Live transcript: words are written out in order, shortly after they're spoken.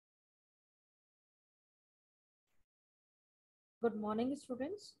Good morning,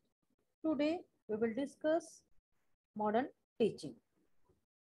 students. Today we will discuss modern teaching.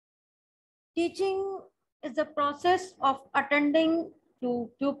 Teaching is the process of attending to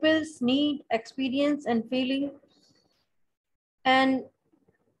pupils' need, experience, and feeling, and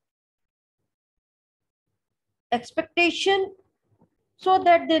expectation, so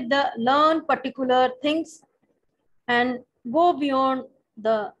that they learn particular things and go beyond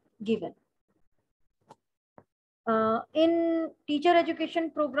the given. In teacher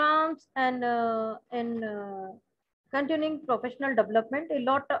education programs and continuing professional development, a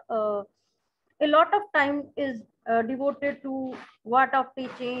lot of time is devoted to what of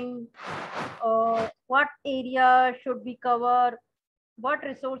teaching, what area should we cover, what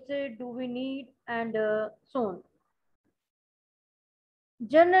resources do we need, and so on.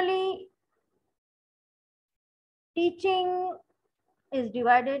 Generally, teaching is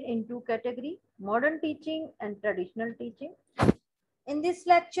divided into category: modern teaching and traditional teaching. In this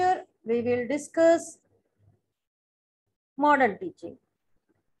lecture, we will discuss modern teaching.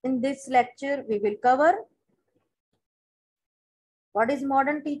 In this lecture, we will cover what is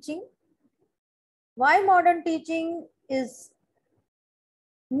modern teaching, why modern teaching is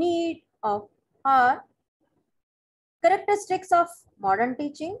need of our characteristics of modern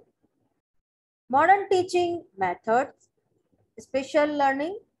teaching methods, special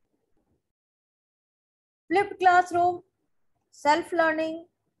learning, flipped classroom, self-learning,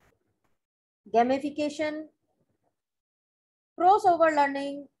 gamification, crossover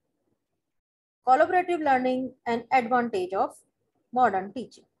learning, collaborative learning, and advantage of modern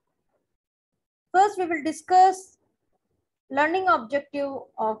teaching. First, we will discuss learning objective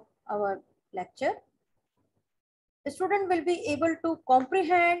of our lecture. The student will be able to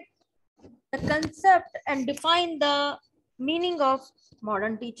comprehend the concept and define the meaning of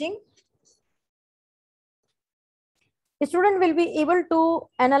modern teaching. The student will be able to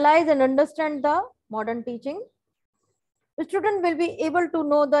analyze and understand the modern teaching. The student will be able to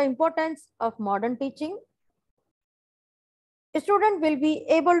know the importance of modern teaching. The student will be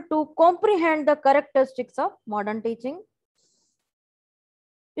able to comprehend the characteristics of modern teaching.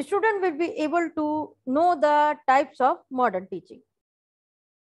 The student will be able to know the types of modern teaching.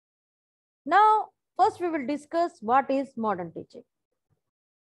 Now, first we will discuss what is modern teaching.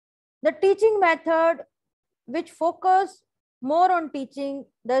 The teaching method which focus more on teaching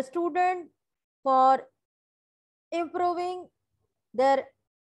the student for improving their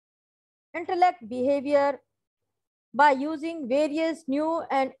intellect behavior by using various new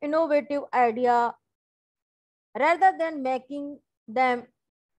and innovative ideas rather than making them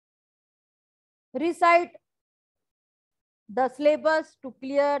recite the syllabus to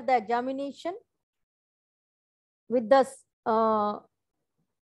clear the examination with the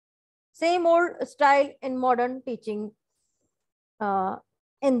same old style in modern teaching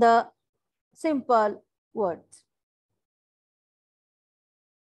in the simple words.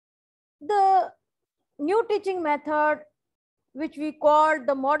 The new teaching method, which we call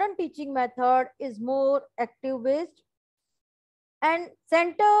the modern teaching method, is more active based and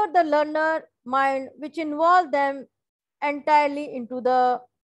center the learner mind, which involve them entirely into the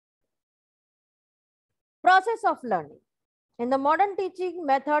process of learning. In the modern teaching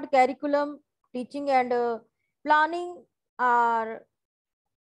method, curriculum, teaching and planning are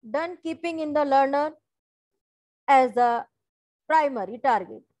done keeping in the learner as the primary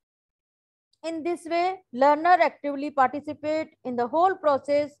target. In this way, learner actively participate in the whole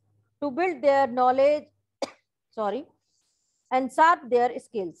process to build their knowledge and sharp their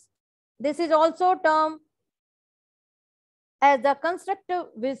skills. This is also termed as the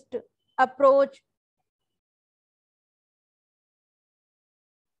constructivist approach.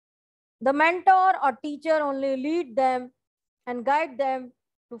 The mentor or teacher only lead them and guide them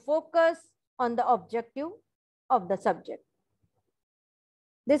to focus on the objective of the subject.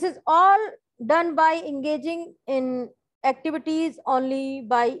 This is all done by engaging in activities only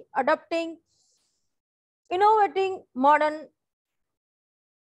by adopting innovating modern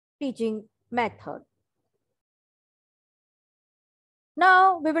teaching method.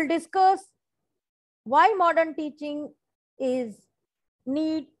 Now we will discuss why modern teaching is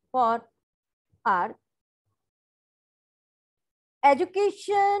need for our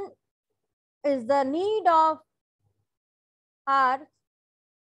education is the need of ours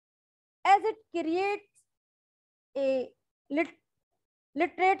as it creates a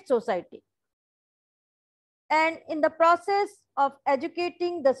literate society. And in the process of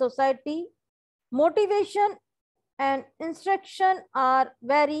educating the society, motivation and instruction are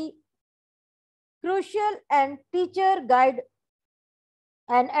very crucial, and teacher, guide,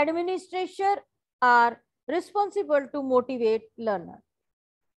 and administration are responsible to motivate learner.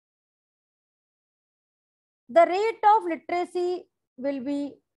 The rate of literacy will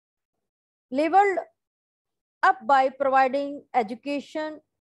be leveled up by providing education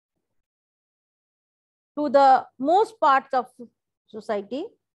to the most parts of society,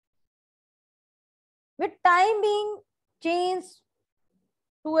 with time being changed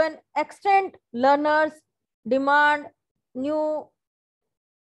to an extent. Learners demand new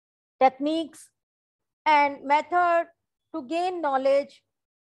techniques and method to gain knowledge,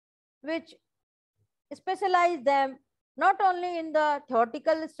 which specialize them not only in the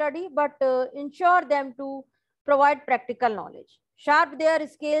theoretical study but ensure them to provide practical knowledge, sharp their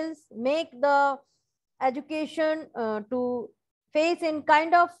skills, make the education to face in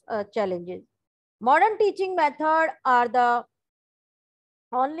kind of challenges. Modern teaching method are the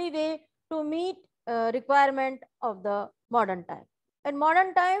only way to meet requirement of the modern time. In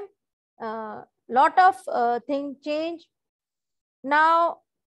modern time, lot of things change. Now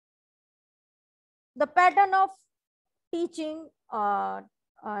the pattern of teaching and,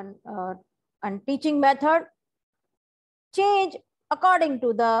 and teaching method change according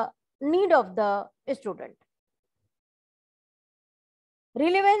to the need of the student.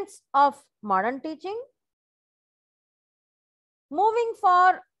 Relevance of modern teaching: moving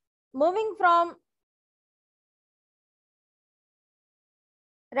from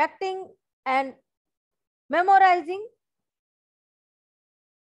recting and memorizing,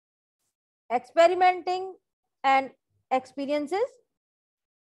 experimenting and experiences,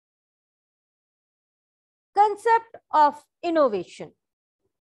 concept of innovation.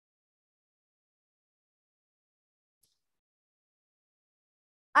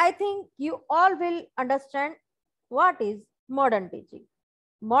 I think you all will understand what is modern teaching.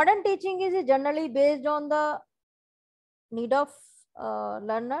 Modern teaching is generally based on the need of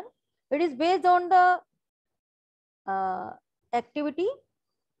learner. It is based on the activity,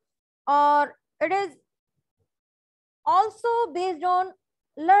 or it is also based on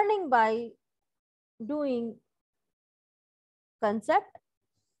learning by doing concept.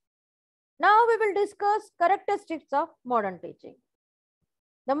 Now we will discuss characteristics of modern teaching.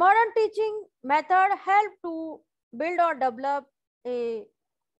 The modern teaching method help to build or develop a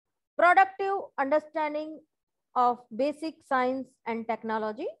productive understanding of basic science and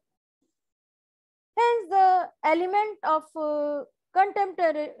technology. Hence, the element of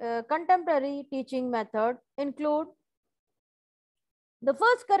contemporary teaching method include: the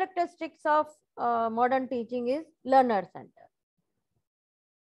first characteristics of modern teaching is learner center.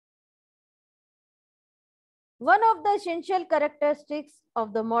 One of the essential characteristics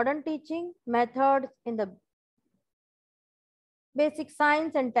of the modern teaching methods in the basic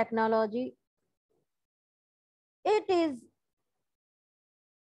science and technology, it is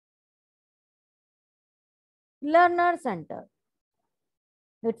learner center.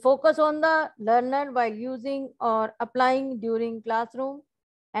 It focuses on the learner while using or applying during classroom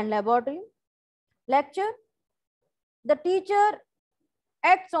and laboratory lecture. The teacher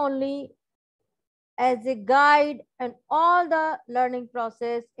acts only as a guide, and all the learning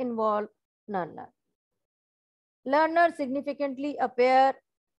process involve learner. Learner significantly appear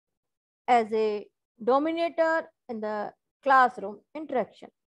as a dominator in the classroom interaction.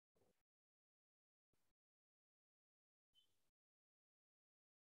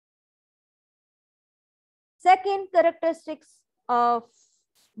 Second characteristics of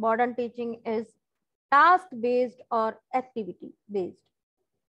modern teaching is task-based or activity-based.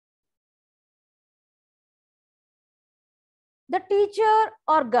 The teacher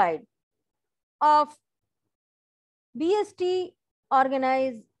or guide of BST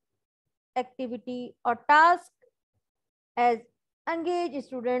organize activity or task as engage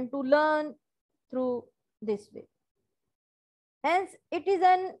student to learn through this way. Hence, it is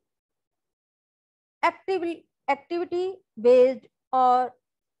an activity based or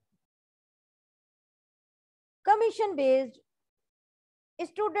commission based.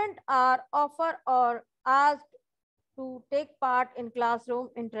 Students are offered or asked to take part in classroom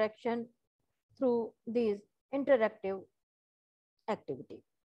interaction through these interactive activity.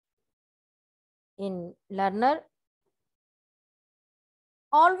 In learner,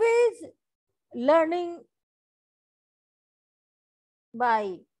 always learning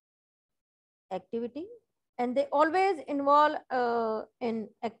by activity, and they always involve in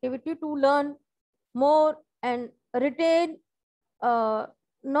activity to learn more and retain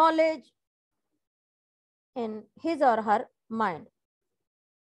knowledge in his or her mind.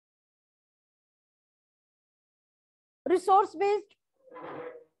 Resource based,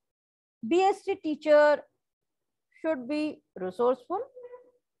 BST teacher should be resourceful.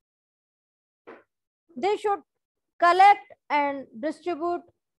 They should collect and distribute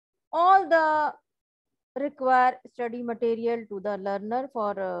all the required study material to the learner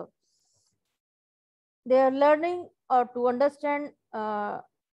for their learning or to understand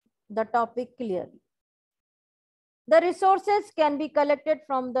the topic clearly. The resources can be collected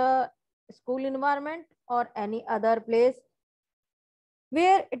from the school environment or any other place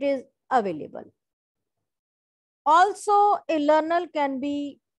where it is available. Also, a learner can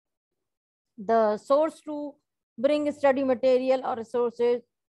be the source to bring study material or resources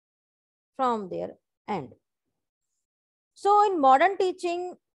from their end. So, in modern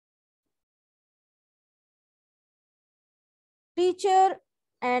teaching, teacher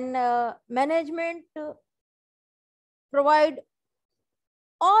and management provide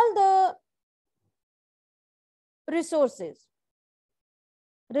all the resources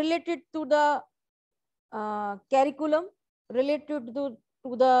related to the curriculum, related to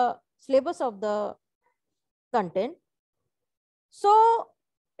the syllabus of the content. So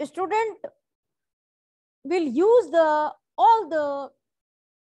student will use the all the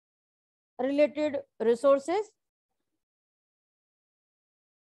related resources,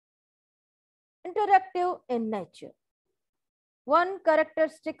 interactive in nature. One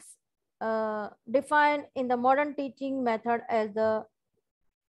characteristics defined in the modern teaching method as the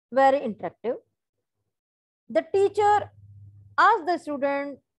very interactive. The teacher asks the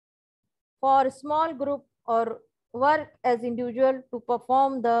student for small group or work as individual to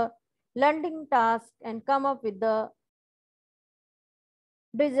perform the learning task and come up with the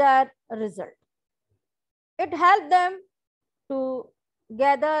desired result. It helps them to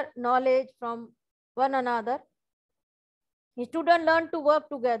gather knowledge from one another. Students learn to work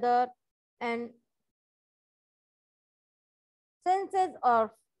together and senses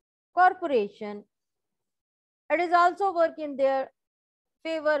of corporation. It is also work in their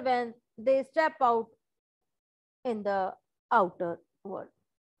favor when they step out in the outer world.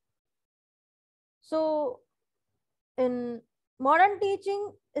 So in modern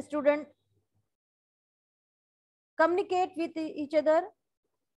teaching, students communicate with each other.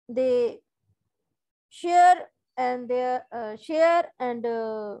 They share and their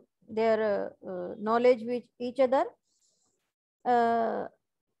knowledge with each other.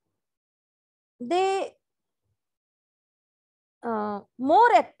 They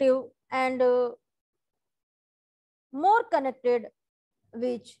more active and more connected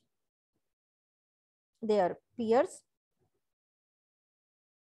with their peers.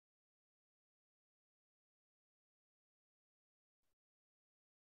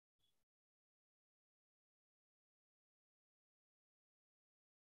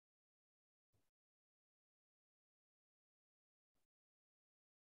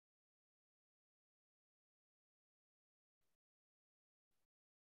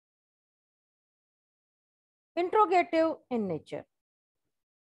 Interrogative in nature.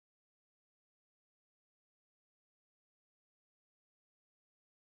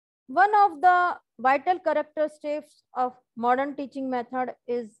 One of the vital characteristics of modern teaching method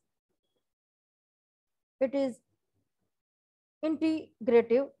is it is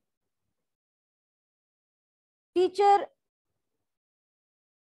integrative. Teacher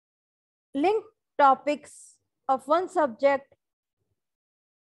link topics of one subject,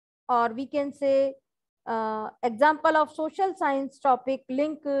 or we can say example of social science topic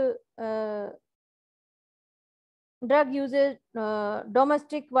link drug usage,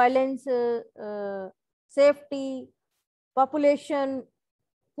 domestic violence, safety, population,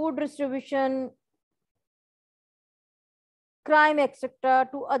 food distribution, crime, etc.,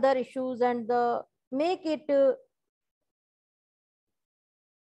 to other issues, and make it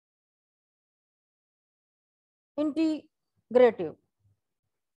integrative.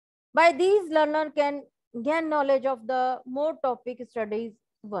 By these, learner can gain knowledge of the more topic studies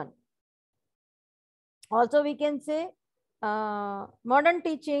one. Also, we can say modern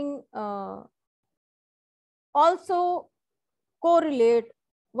teaching also correlate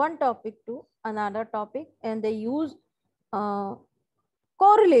one topic to another topic, and they use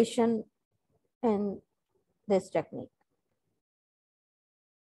correlation in this technique.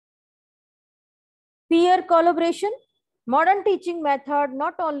 Peer collaboration. Modern teaching method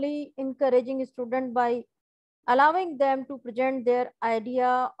not only encouraging students by allowing them to present their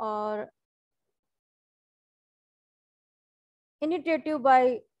idea or initiative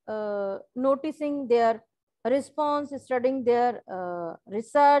by noticing their response, studying their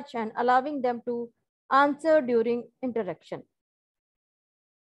research, and allowing them to answer during interaction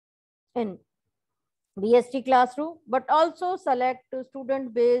in BST classroom, but also select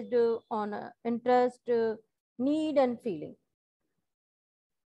student based on interest, need, and feeling.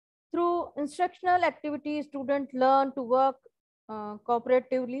 Through Through instructional activities, students learn to work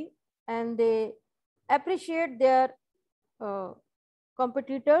cooperatively, and they appreciate their uh,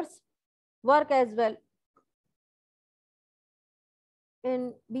 competitors' work as well.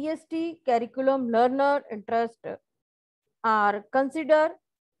 In BST curriculum, learner interests are considered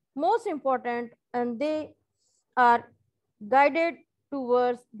most important, and they are guided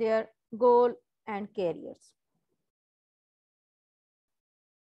towards their goal and careers.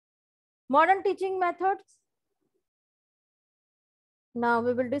 Modern teaching methods. Now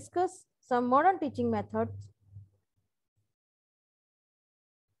we will discuss some modern teaching methods.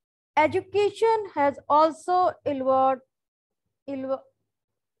 Education has also evolved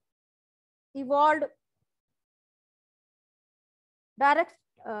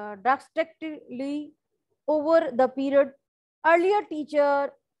drastically over the period. Earlier, teachers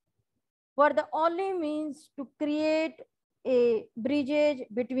were the only means to create a bridge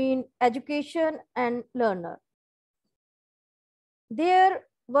between education and learner. They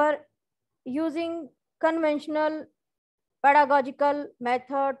were using conventional pedagogical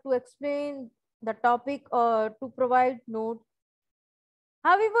method to explain the topic or to provide notes.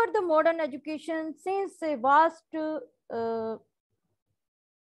 However, the modern education sees a vast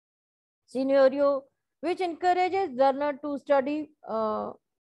scenario which encourages learner to study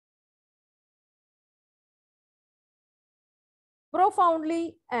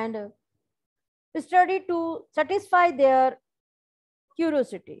profoundly and study to satisfy their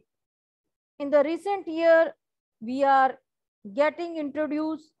curiosity. In the recent year, we are getting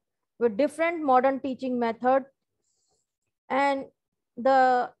introduced with different modern teaching methods, and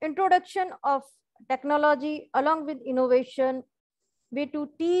the introduction of technology along with innovation way to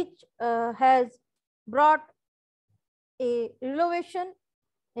teach has brought a renovation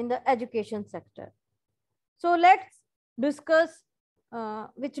in the education sector. So let's discuss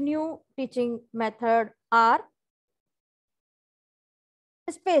which new teaching method are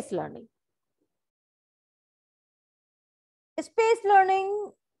space learning. Space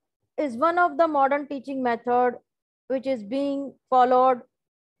learning is one of the modern teaching method which is being followed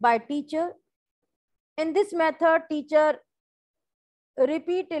by teacher. In this method, teacher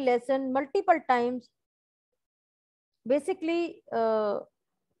repeat a lesson multiple times, basically a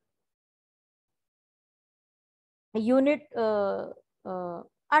unit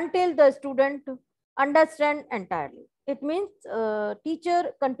until the student understand entirely. It means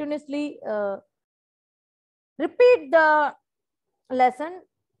teacher continuously repeat the lesson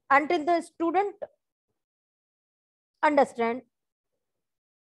until the student understand.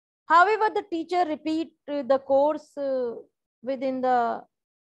 However, the teacher repeat the course within the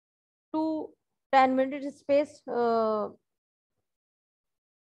 2 10 minute space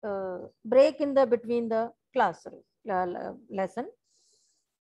break in the between the class lesson.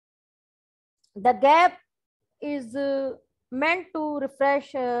 The gap is meant to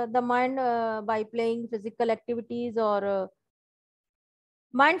refresh the mind by playing physical activities or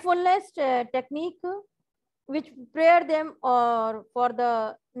mindfulness technique which prepare them or for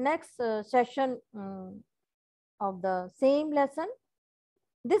the next session of the same lesson.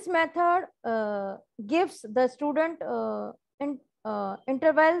 This method gives the student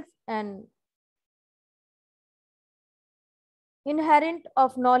intervals and inherent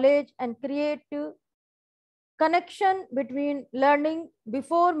of knowledge and create connection between learning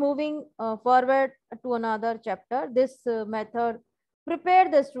before moving forward to another chapter. This method prepare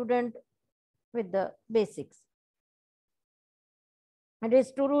the student with the basics. It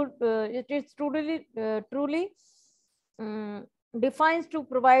is truly defines to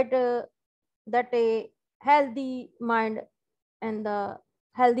provide that a healthy mind and the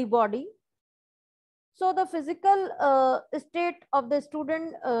healthy body. So the physical state of the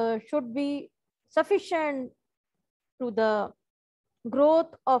student should be sufficient to the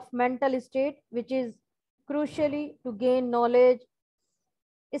growth of mental state, which is crucially to gain knowledge.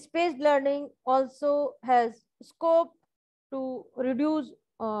 Spaced learning also has scope to reduce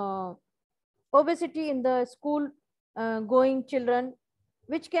obesity in the school going children,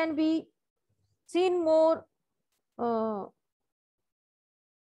 which can be seen more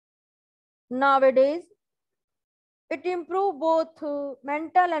nowadays. It improves both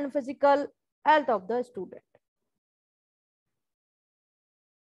mental and physical health of the student.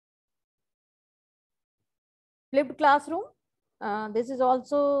 Flipped classroom. This is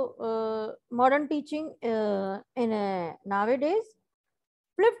also modern teaching in nowadays.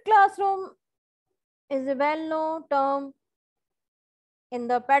 Flipped classroom is a well-known term in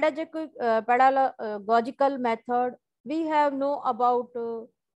the pedagogical method. We have know about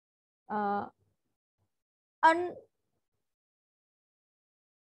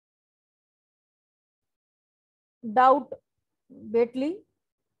doubt Bately.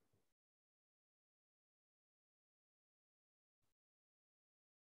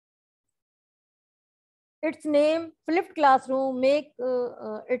 Its name, flipped classroom, make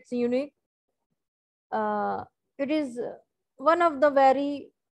it's unique. It is one of the very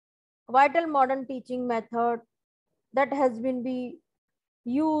vital modern teaching method that has been be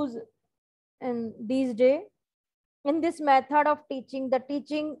used in these days. In this method of teaching, the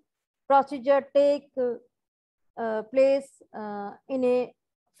teaching procedure take place in a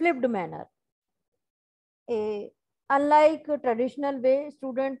flipped manner. Unlike a traditional way,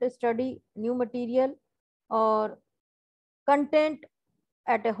 students study new material or content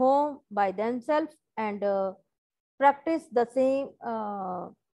at a home by themselves and practice the same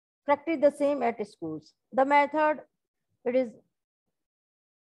at schools. The method, it is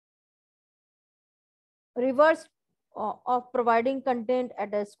reverse of providing content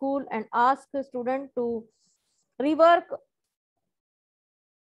at a school and ask a student to rework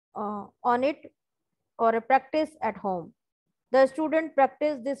on it or a practice at home. The student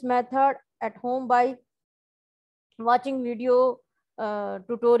practice this method at home by watching video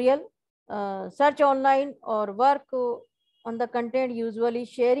tutorial, search online, or work on the content usually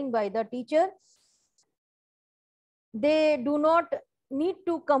sharing by the teacher. They do not need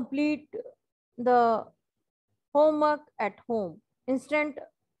to complete the homework at home. Instead,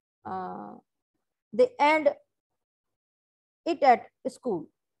 uh, they end it at school.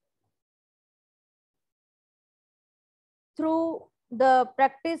 Through the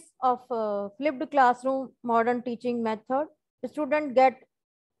practice of flipped classroom modern teaching method, students get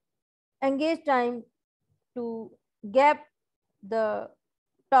engaged time to gap the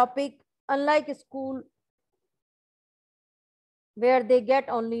topic, unlike school where they get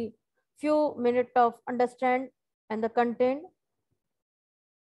only few minutes of understand and the content.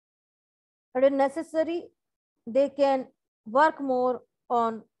 When necessary, they can work more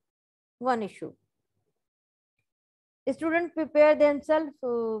on one issue. Students prepare themselves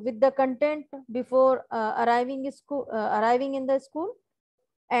with the content before arriving in the school,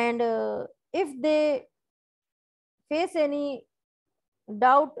 and if they face any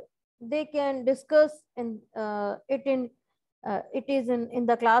doubt, they can discuss in the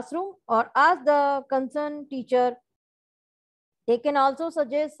classroom or ask the concerned teacher. They can also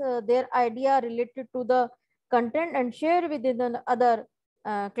suggest their idea related to the content and share with the other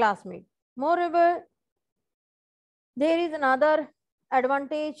classmate. Moreover, there is another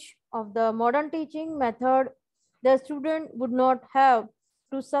advantage of the modern teaching method. The student would not have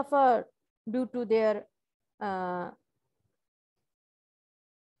to suffer due to their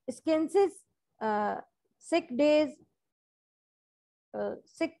skinsis, sick days,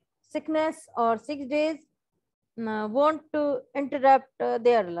 sickness or 6 days want to interrupt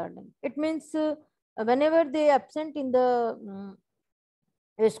their learning. It means whenever they absent in the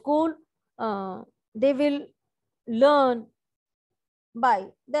school, they will learn by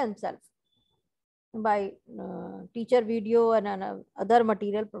themselves by teacher video and other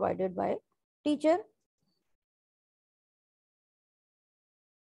material provided by teacher.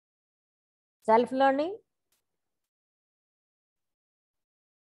 Self learning,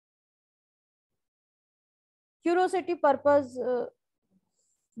 curiosity purpose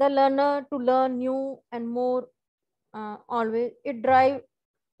the learner to learn new and more. Always it drive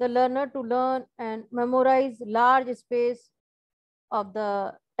the learner to learn and memorize large space of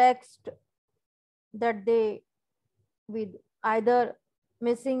the text that they with either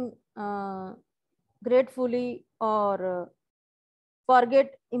missing gratefully or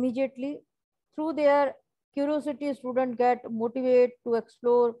forget immediately. Through their curiosity, students get motivated to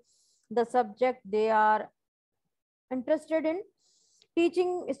explore the subject they are interested in.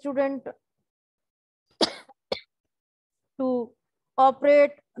 Teaching student to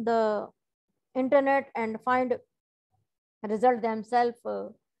operate the internet and find result themselves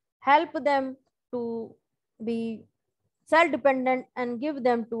help them to be self-dependent and give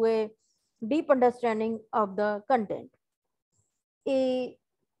them to a deep understanding of the content. A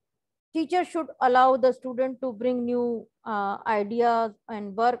teacher should allow the student to bring new ideas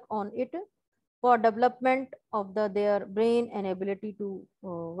and work on it for development of their brain and ability to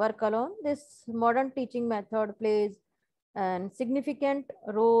work alone. This modern teaching method plays a significant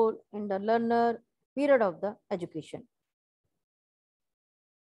role in the learner period of the education.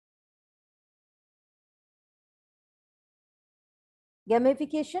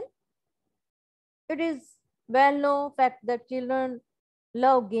 Gamification. It is well known fact that children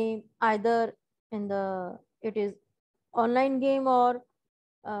love game either in the it is online game or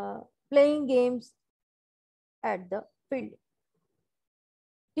playing games at the field.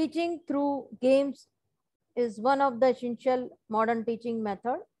 Teaching through games is one of the essential modern teaching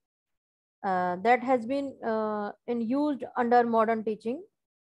method that has been in used under modern teaching,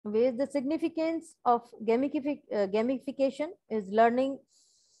 where the significance of gamification is learning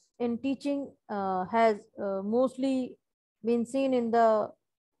in teaching has mostly been seen in the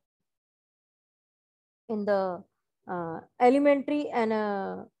elementary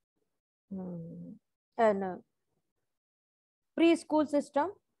mm, and preschool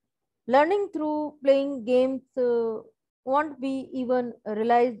system. Learning through playing games won't be even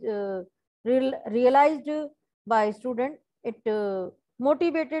realized by student. It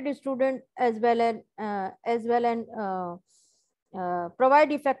motivated student as well and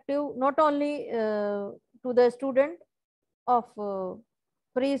provide effective not only to the student of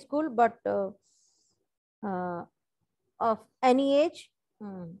preschool but uh, of any age.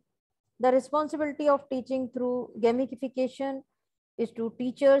 Mm. The responsibility of teaching through gamification is to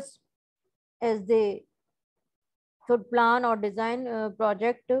teachers, as they should plan or design a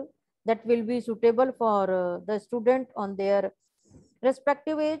project that will be suitable for the student on their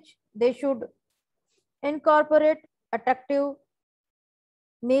respective age. They should incorporate attractive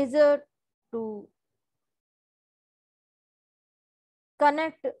measure to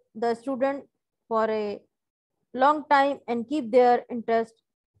connect the student for a long time and keep their interest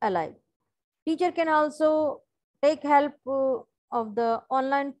alive. Teacher can also take help of the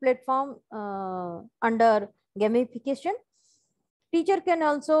online platform under gamification. Teacher can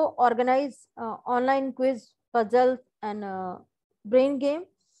also organize online quiz, puzzles, and brain game.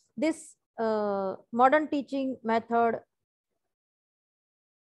 This modern teaching method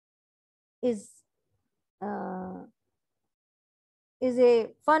is uh, is a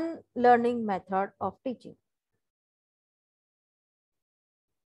fun learning method of teaching.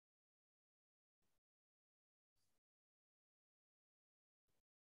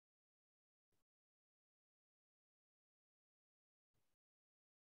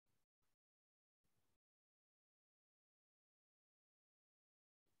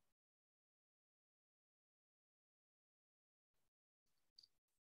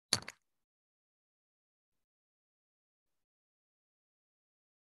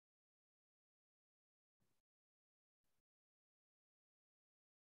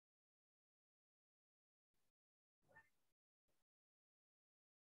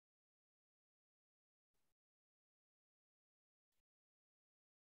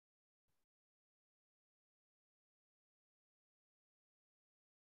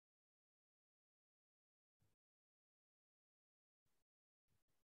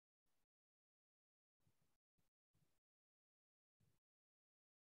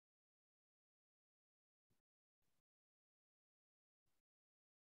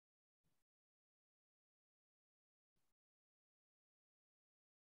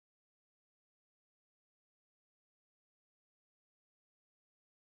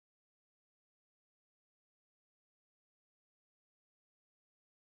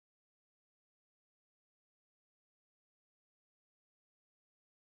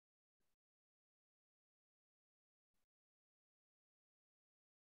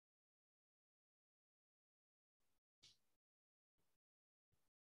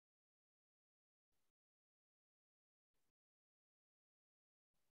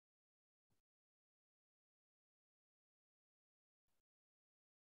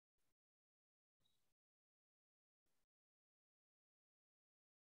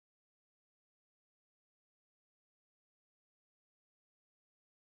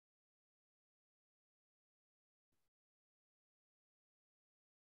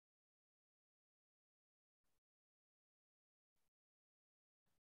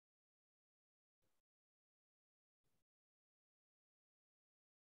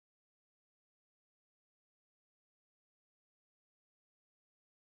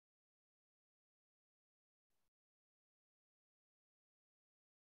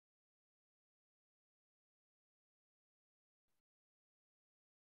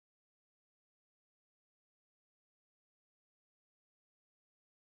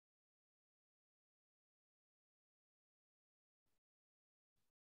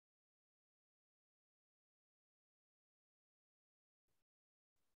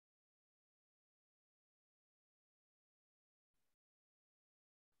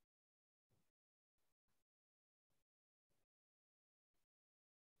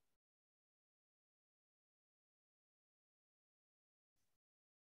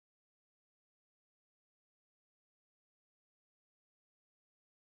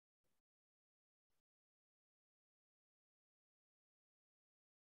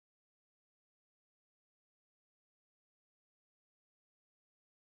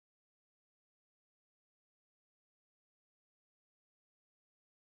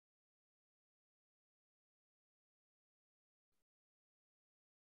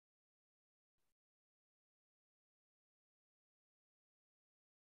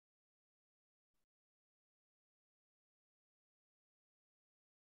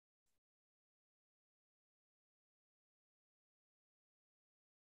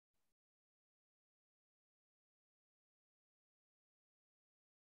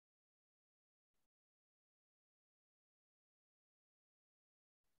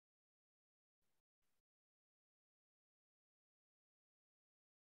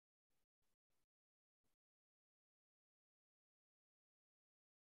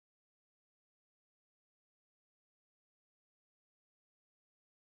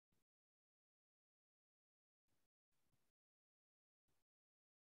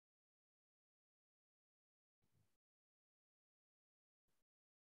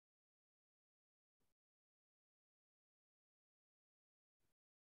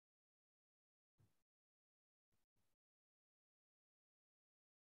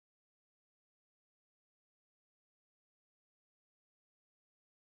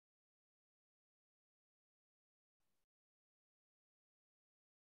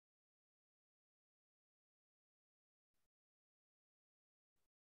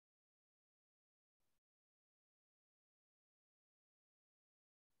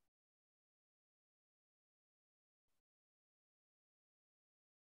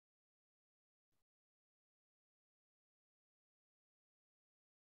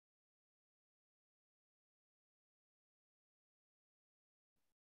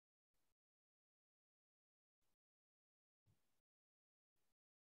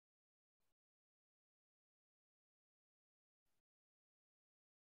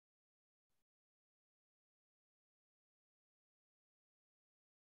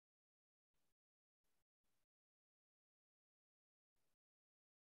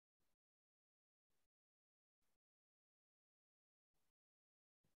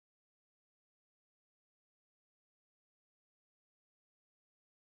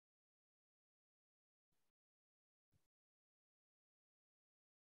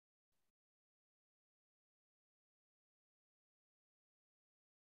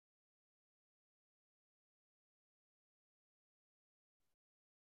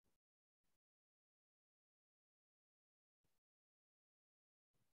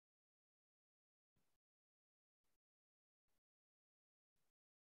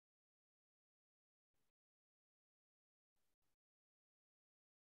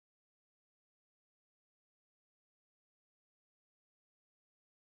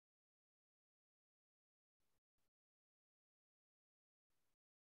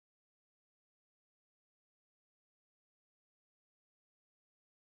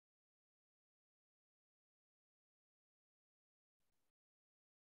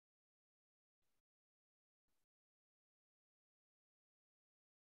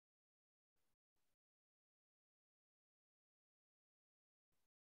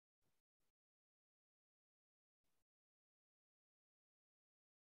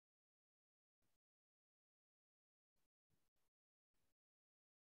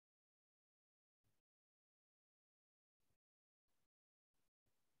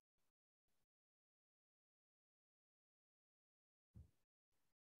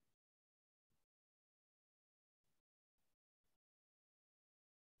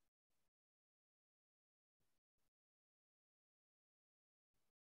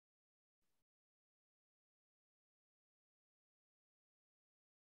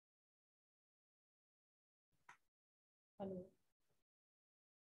 Hello.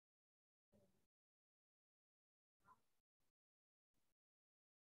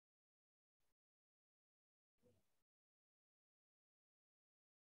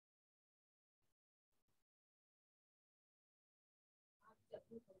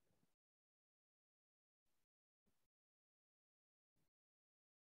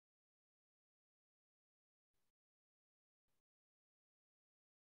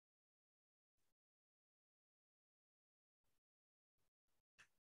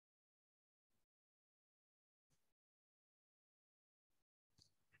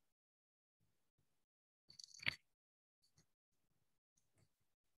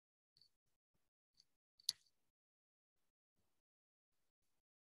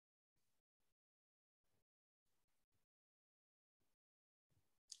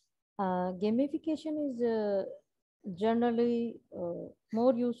 Gamification is generally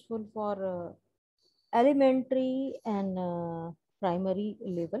more useful for elementary and primary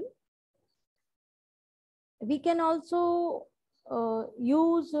level. We can also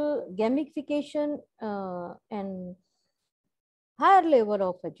use gamification and higher level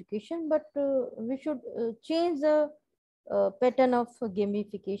of education, but we should change the pattern of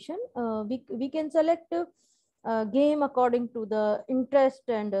gamification. We can select game according to the interest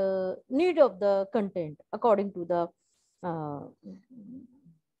and need of the content, according to the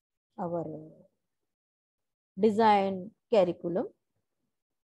our design curriculum.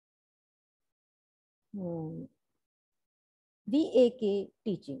 VAK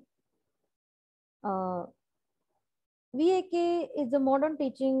teaching. VAK is a modern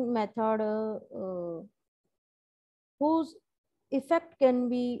teaching method whose effect can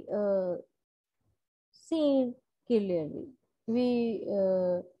be seen clearly. We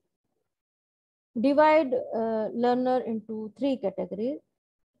divide learner into three categories.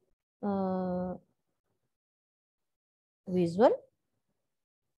 Visual.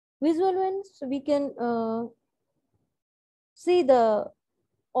 Visual means we can see the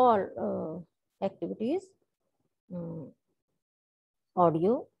all activities.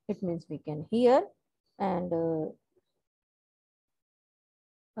 Audio, it means we can hear, and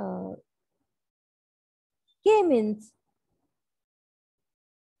K means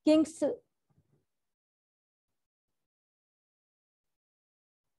kings,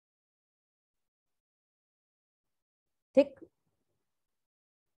 thick,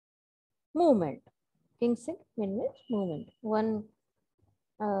 movement. King's means movement. One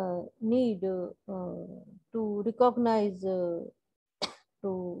need to recognize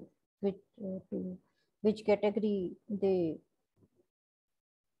to which category they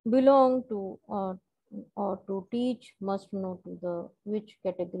belong to, or to teach must know to the which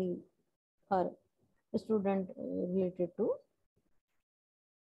category her student related to.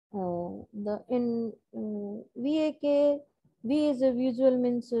 The in VAK, V is a visual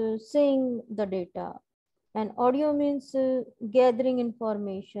means seeing the data, and audio means gathering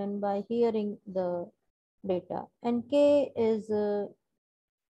information by hearing the data, and K is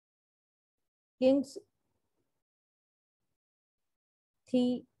King's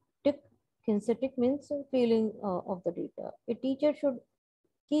thetic. Kinesthetic means feeling of the data. A teacher should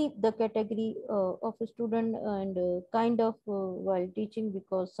keep the category of a student and kind of while teaching,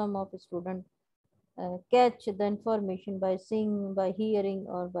 because some of the student catch the information by seeing, by hearing,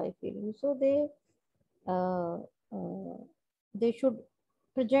 or by feeling. So uh, they should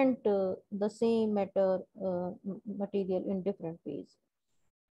present the same material in different ways.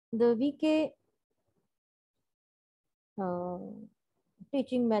 The VK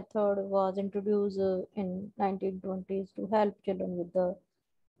teaching method was introduced in 1920s to help children with the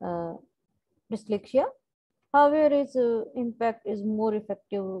dyslexia. However, its impact is more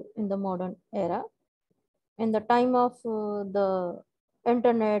effective in the modern era. In the time of the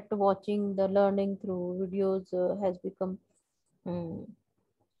internet, watching the learning through videos has become um,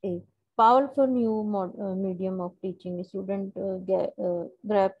 a powerful new medium of teaching. A student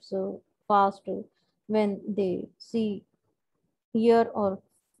grabs fast when they see, hear, or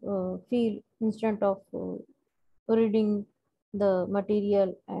feel instead of reading the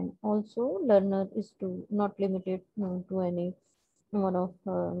material. And also learner is to not limited to any one of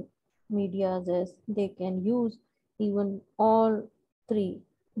medias, as they can use even all three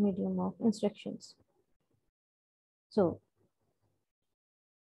medium of instructions. So